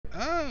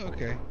Oh,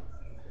 okay.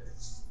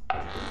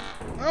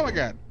 Oh my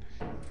god.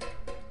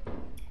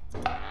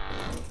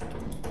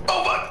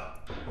 Oh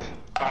fuck!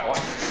 Alright, watch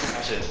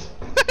this.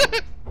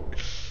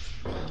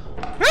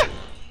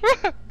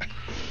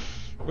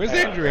 Where's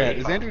Andrew at?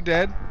 Is Andrew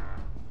dead?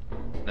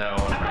 No,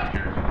 I'm right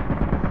here.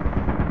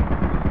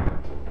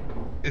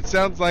 It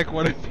sounds like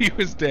one of you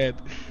is dead.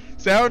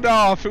 Sound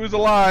off. Who's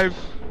alive?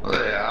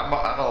 Yeah, I'm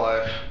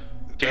alive.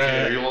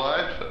 Are you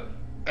alive?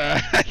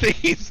 I think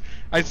he's.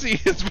 I see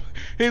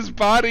his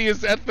body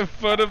is at the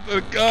foot of the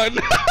gun.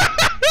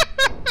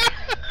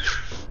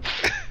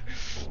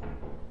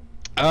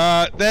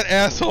 That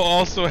asshole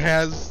also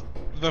has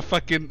the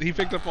fucking. He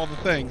picked up all the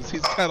things.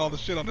 He's got all the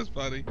shit on his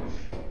body.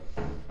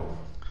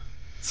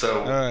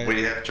 So right.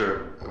 we have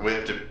to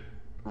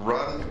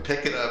run,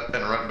 pick it up,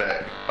 and run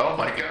back. Oh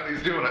my god,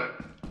 he's doing it.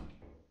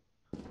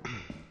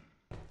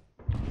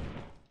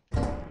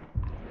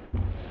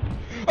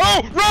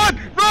 Oh, run!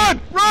 Run!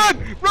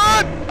 Run!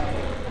 Run!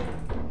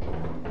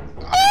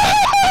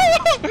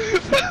 Oh,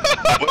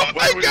 oh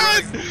my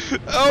god!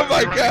 Oh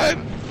my god!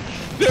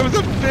 There was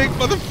a big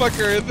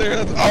motherfucker in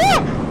there.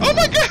 Oh! Oh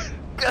my god!